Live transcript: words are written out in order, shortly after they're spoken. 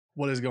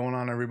What is going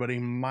on, everybody?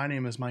 My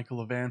name is Michael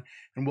Levan,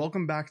 and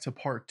welcome back to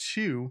part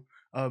 2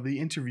 of the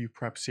interview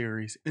prep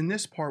series. In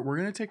this part, we're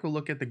going to take a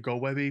look at the Go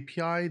Web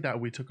API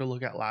that we took a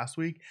look at last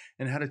week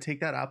and how to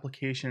take that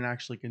application and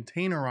actually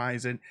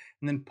containerize it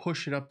and then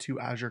push it up to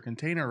Azure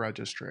Container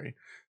Registry.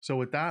 So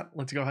with that,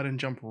 let's go ahead and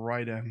jump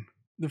right in.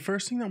 The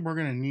first thing that we're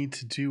going to need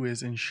to do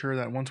is ensure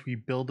that once we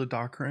build a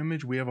Docker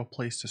image, we have a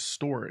place to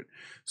store it.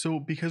 So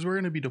because we're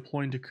going to be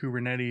deploying to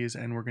Kubernetes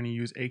and we're going to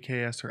use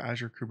AKS or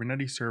Azure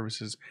Kubernetes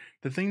services,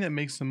 the thing that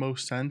makes the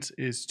most sense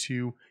is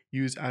to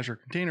use Azure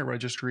Container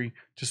Registry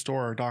to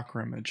store our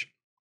Docker image.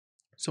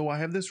 So I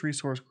have this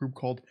resource group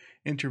called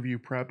Interview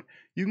Prep.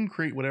 You can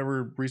create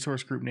whatever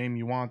resource group name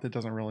you want. That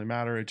doesn't really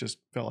matter. It just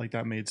felt like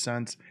that made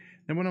sense.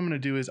 Then what I'm going to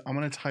do is I'm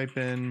going to type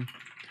in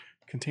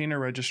Container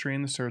Registry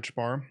in the search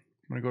bar.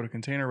 I'm going to go to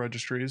Container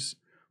Registries.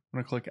 I'm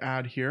going to click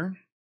Add here.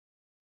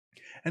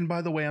 And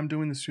by the way, I'm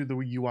doing this through the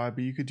UI, but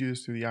you could do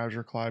this through the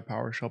Azure Cloud,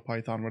 PowerShell,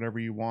 Python, whatever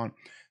you want.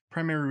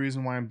 Primary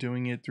reason why I'm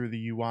doing it through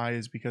the UI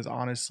is because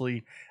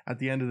honestly, at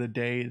the end of the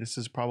day, this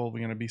is probably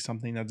going to be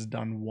something that's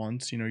done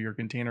once. You know, your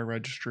container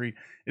registry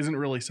isn't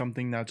really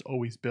something that's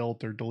always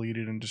built or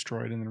deleted and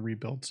destroyed and then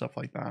rebuilt, stuff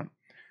like that.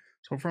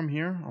 So from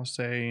here, I'll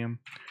say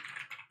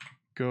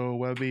Go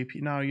Web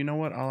API. Now, you know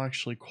what? I'll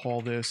actually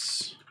call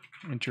this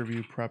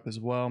Interview Prep as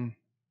well.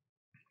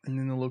 And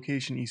then the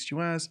location East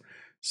US,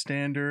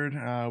 standard,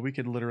 we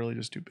could literally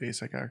just do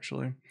basic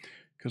actually,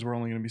 because we're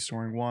only going to be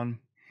storing one.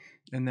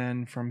 And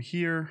then from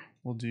here,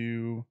 we'll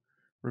do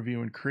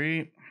review and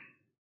create.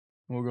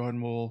 We'll go ahead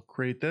and we'll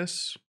create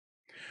this.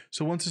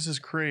 So once this is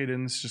created,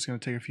 and this is just going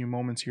to take a few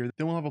moments here,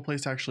 then we'll have a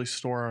place to actually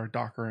store our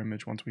Docker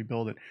image once we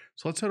build it.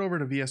 So let's head over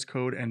to VS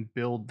Code and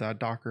build that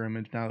Docker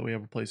image now that we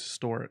have a place to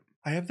store it.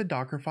 I have the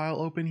Docker file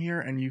open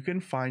here, and you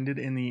can find it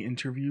in the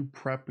interview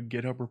prep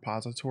GitHub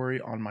repository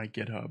on my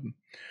GitHub.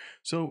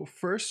 So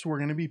first, we're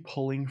going to be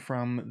pulling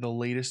from the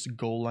latest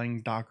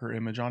Golang Docker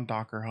image on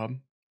Docker Hub.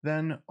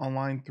 Then on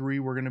line 3,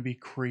 we're going to be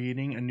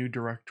creating a new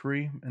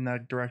directory, and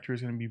that directory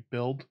is going to be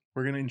build.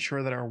 We're going to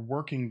ensure that our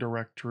working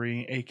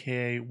directory,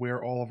 aka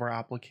where all of our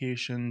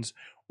applications,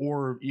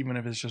 or even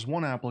if it's just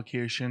one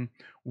application,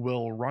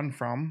 will run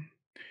from.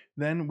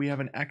 Then we have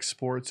an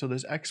export. So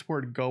this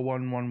export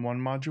Go111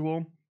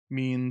 module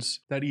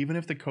means that even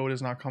if the code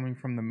is not coming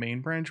from the main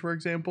branch, for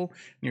example,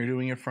 and you're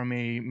doing it from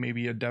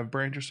maybe a dev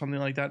branch or something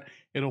like that,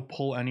 it'll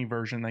pull any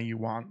version that you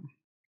want.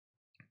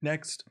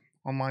 Next,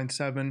 on line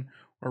 7,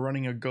 we're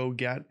running a go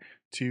get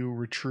to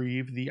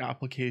retrieve the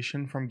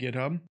application from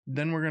GitHub.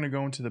 Then we're going to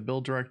go into the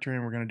build directory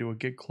and we're going to do a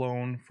git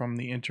clone from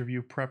the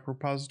interview prep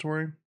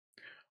repository.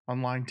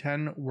 On line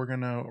 10, we're going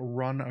to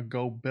run a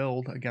go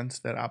build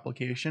against that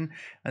application,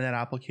 and that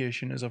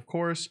application is of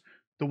course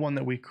the one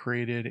that we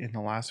created in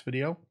the last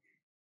video.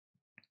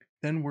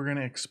 Then we're going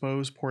to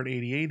expose port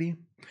 8080,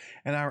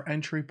 and our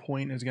entry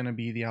point is going to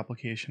be the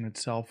application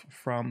itself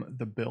from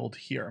the build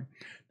here.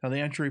 Now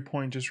the entry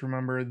point, just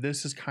remember,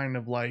 this is kind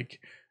of like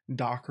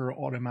Docker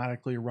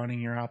automatically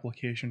running your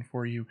application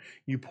for you.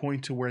 You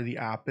point to where the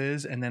app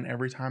is, and then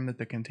every time that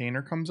the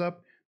container comes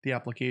up, the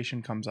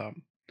application comes up.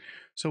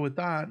 So with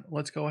that,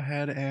 let's go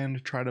ahead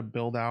and try to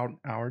build out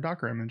our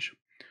Docker image.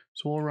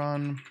 So we'll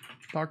run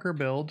Docker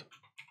build.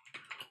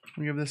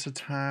 We'll give this a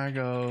tag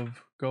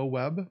of Go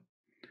Web.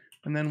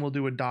 And then we'll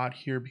do a dot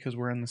here because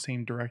we're in the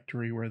same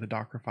directory where the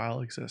Docker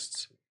file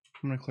exists.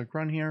 I'm going to click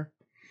run here.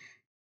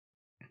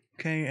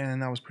 Okay,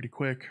 and that was pretty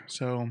quick.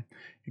 So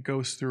it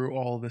goes through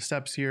all the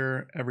steps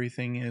here.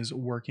 Everything is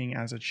working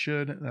as it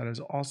should. That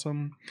is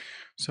awesome.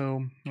 So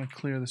I'm going to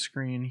clear the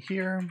screen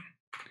here.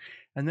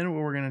 And then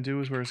what we're going to do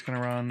is we're just going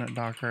to run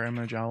docker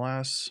image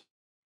ls.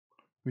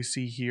 We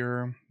see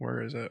here,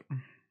 where is it?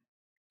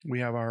 We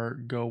have our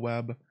Go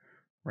Web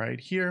right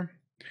here.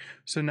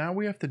 So now what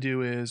we have to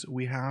do is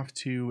we have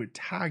to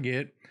tag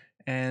it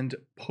and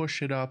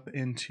push it up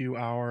into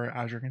our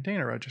Azure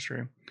Container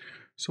Registry.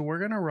 So we're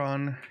going to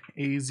run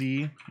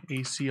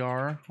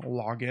ACR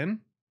login.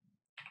 I'm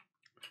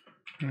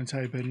going to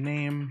type in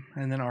name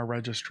and then our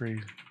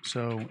registry.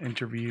 So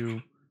interview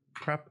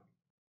prep.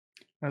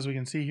 As we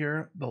can see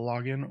here, the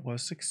login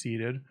was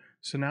succeeded.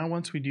 So now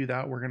once we do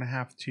that, we're going to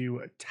have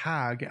to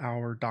tag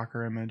our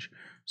Docker image.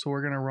 So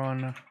we're going to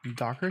run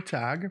docker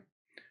tag.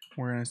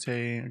 We're going to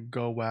say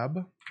Go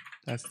Web.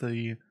 That's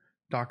the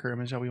Docker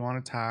image that we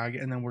want to tag.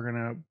 And then we're going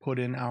to put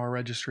in our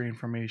registry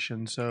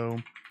information. So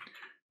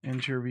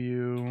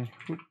interview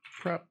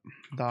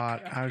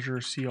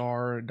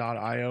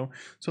prep.azurecr.io.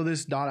 So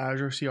this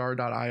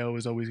 .azurecr.io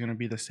is always going to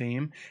be the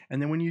same. And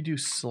then when you do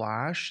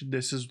 /,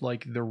 this is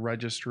like the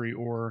registry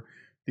or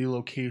the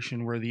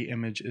location where the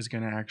image is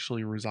going to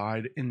actually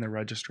reside in the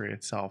registry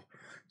itself.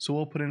 So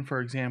we'll put in,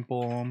 for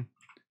example,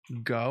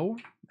 Go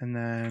and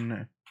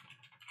then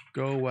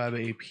Go Web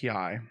API.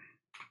 All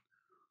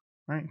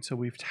right, so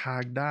we've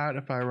tagged that.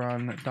 If I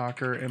run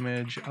docker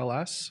image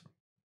ls,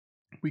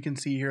 we can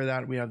see here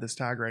that we have this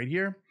tag right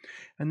here.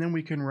 And then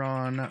we can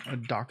run a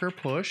docker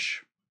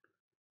push,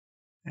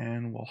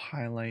 and we'll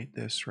highlight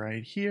this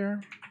right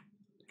here.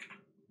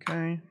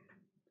 Okay.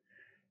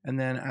 And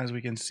then as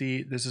we can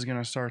see, this is going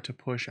to start to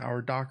push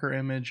our Docker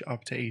image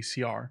up to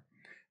ACR.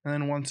 And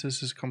then once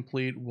this is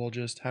complete, we'll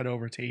just head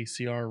over to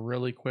ACR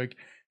really quick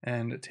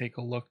and take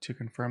a look to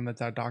confirm that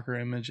that Docker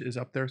image is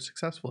up there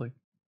successfully.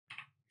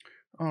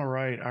 All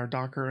right, our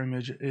Docker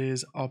image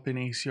is up in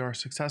ACR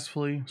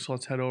successfully. So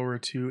let's head over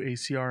to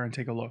ACR and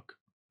take a look.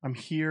 I'm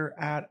here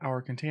at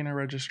our container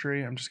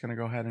registry. I'm just going to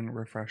go ahead and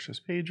refresh this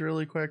page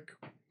really quick.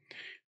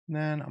 And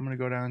then I'm going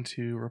to go down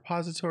to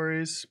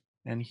repositories,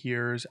 and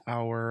here's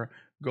our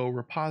Go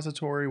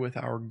repository with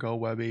our Go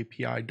Web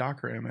API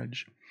Docker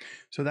image.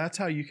 So that's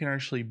how you can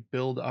actually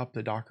build up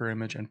the Docker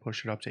image and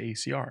push it up to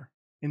ACR.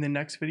 In the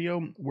next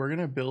video, we're going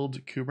to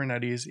build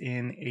Kubernetes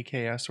in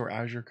AKS or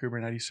Azure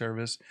Kubernetes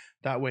Service.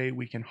 That way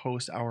we can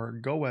host our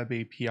Go Web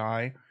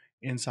API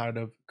inside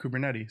of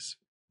Kubernetes.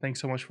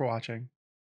 Thanks so much for watching.